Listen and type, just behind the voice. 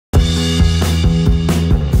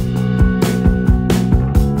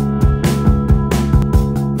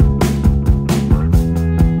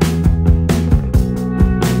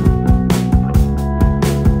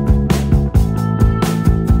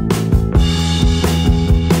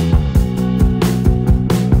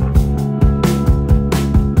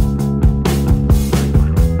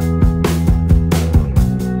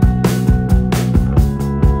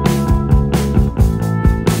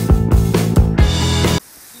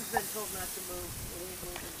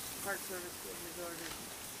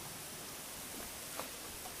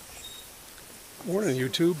Morning,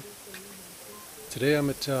 YouTube. Today I'm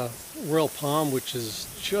at Royal Palm, which is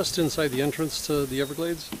just inside the entrance to the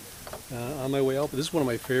Everglades, on my way out. But this is one of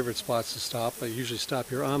my favorite spots to stop. I usually stop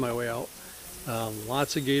here on my way out.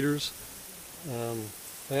 Lots of gators.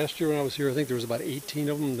 Last year when I was here, I think there was about 18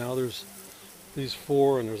 of them. Now there's these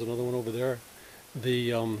 4, and there's another one over there. They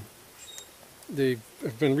have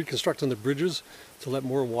been reconstructing the bridges to let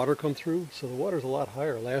more water come through, so the water's a lot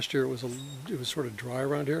higher. Last year it was sort of dry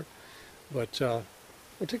around here, but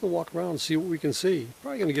we'll take a walk around and see what we can see.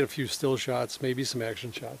 Probably going to get a few still shots, maybe some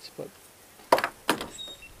action shots, but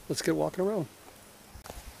let's get walking around.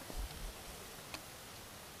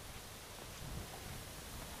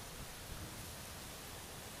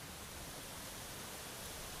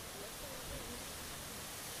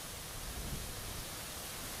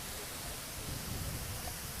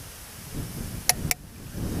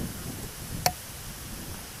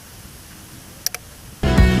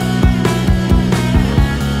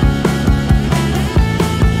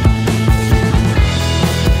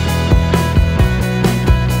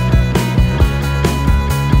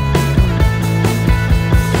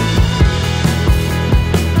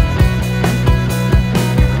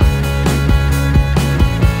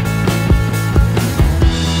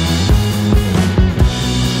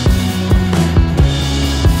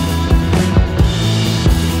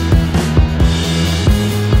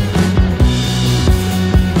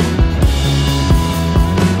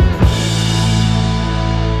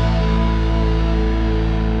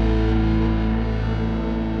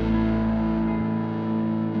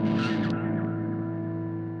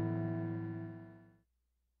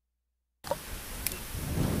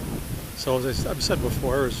 So as I've said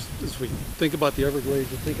before, as we think about the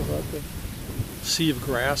Everglades, we think about the sea of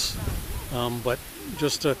grass, but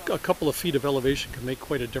just a couple of feet of elevation can make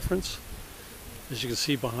quite a difference. As you can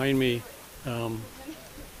see behind me,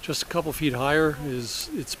 just a couple feet higher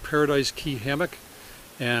it's Paradise Key Hammock,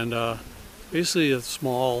 and basically a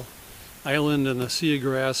small island in the sea of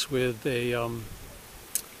grass with a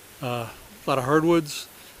lot of hardwoods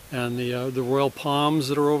and the royal palms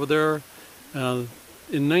that are over there.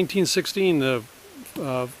 In 1916, the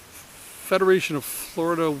Federation of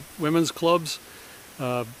Florida Women's Clubs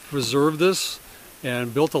preserved this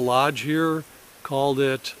and built a lodge here, called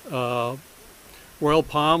it Royal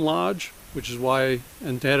Palm Lodge, which is why,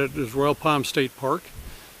 and had it as Royal Palm State Park,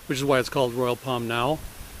 which is why it's called Royal Palm now.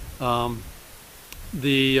 After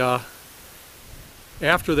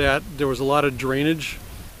that, there was a lot of drainage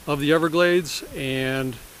of the Everglades,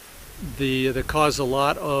 and that caused a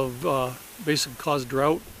lot of basically caused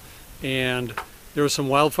drought, and there were some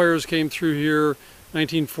wildfires came through here.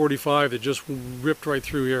 1945, that just ripped right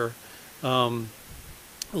through here. The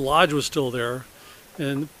lodge was still there,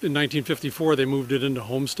 and in 1954 they moved it into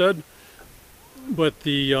Homestead. But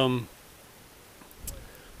the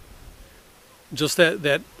just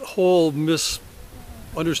that whole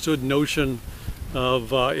misunderstood notion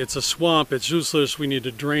of it's a swamp, it's useless, we need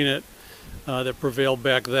to drain it, that prevailed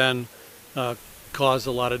back then, caused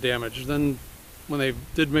a lot of damage. Then when they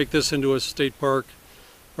did make this into a state park,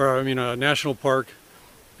 or I mean a national park,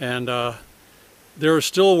 and they're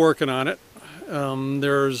still working on it.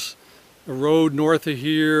 There's a road north of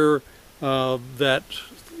here that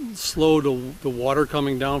slowed the water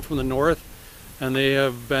coming down from the north, and they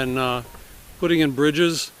have been putting in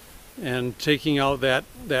bridges and taking out that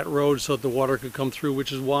road so that the water could come through,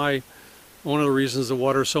 which is why one of the reasons the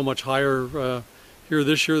water is so much higher here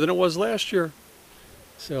this year than it was last year.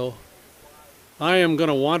 So I am going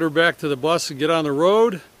to wander back to the bus and get on the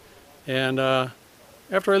road, and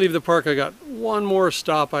after I leave the park I got one more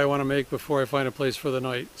stop I want to make before I find a place for the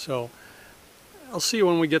night. So I'll see you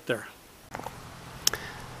when we get there.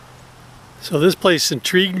 So this place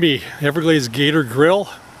intrigued me, Everglades Gator Grill.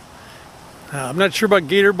 I'm not sure about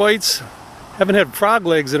gator bites. Haven't had frog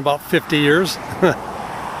legs in about 50 years. So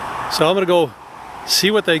I'm going to go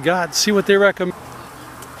see what they got, see what they recommend.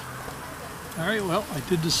 Alright, well, I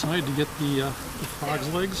did decide to get the frog's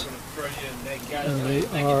legs, and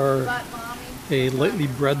they lightly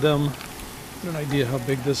bred them. I have an idea how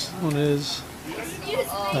big this one is.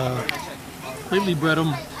 Lightly bred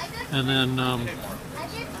them, and then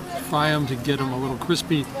fry them to get them a little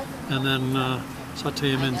crispy, and then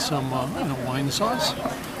saute them in some wine sauce.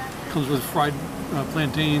 Comes with fried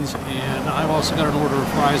plantains, and I've also got an order of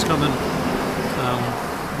fries coming.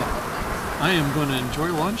 I am going to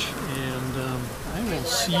enjoy lunch, and I will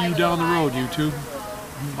see you down the road, YouTube.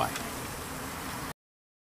 Bye.